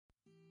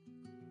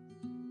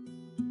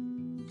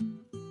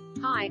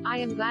Hi, I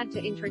am glad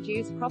to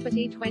introduce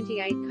property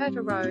 28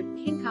 Kerta Road,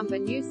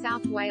 Kincumber, New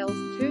South Wales,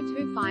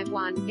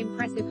 2251.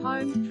 Impressive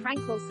home,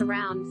 tranquil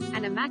surrounds,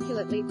 an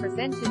immaculately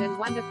presented and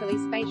wonderfully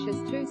spacious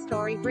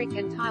two-story brick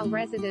and tile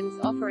residence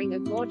offering a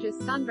gorgeous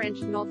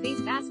sun-drenched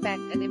northeast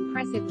aspect and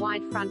impressive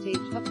wide frontage,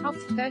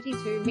 approx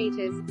 32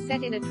 meters,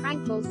 set in a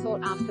tranquil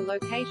sought-after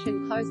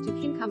location close to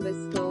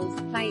Kincumber's schools,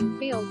 playing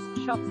fields,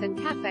 shops and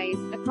cafes,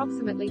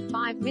 approximately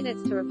 5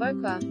 minutes to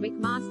Avoca,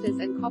 McMaster's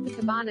and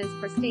Copacabana's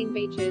pristine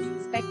beaches,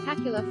 spectacular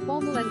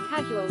formal and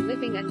casual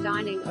living and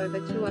dining over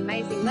 2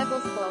 amazing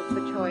levels, spoiled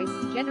for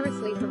choice,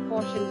 generously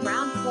proportioned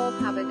ground floor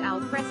covered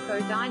al fresco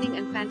dining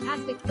and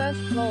fantastic first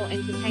floor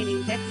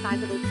entertaining deck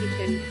sizable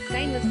kitchen,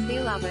 stainless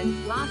steel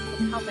oven, glass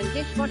cooktop and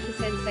dishwasher,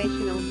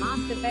 sensational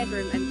master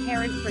bedroom and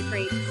parents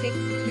retreat,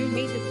 2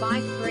 meters by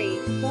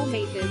 4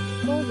 meters,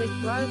 full with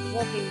grove,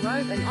 walk-in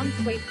robe and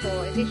ensuite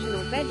 4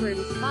 additional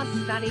bedrooms plus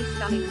study,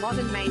 stunning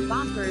modern main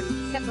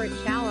bathroom, separate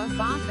shower,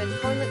 bath and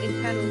toilet,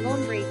 internal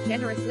laundry,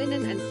 generous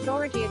linen and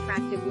storage,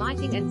 attractive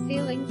lighting and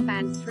ceiling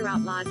fans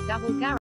throughout, large double garage.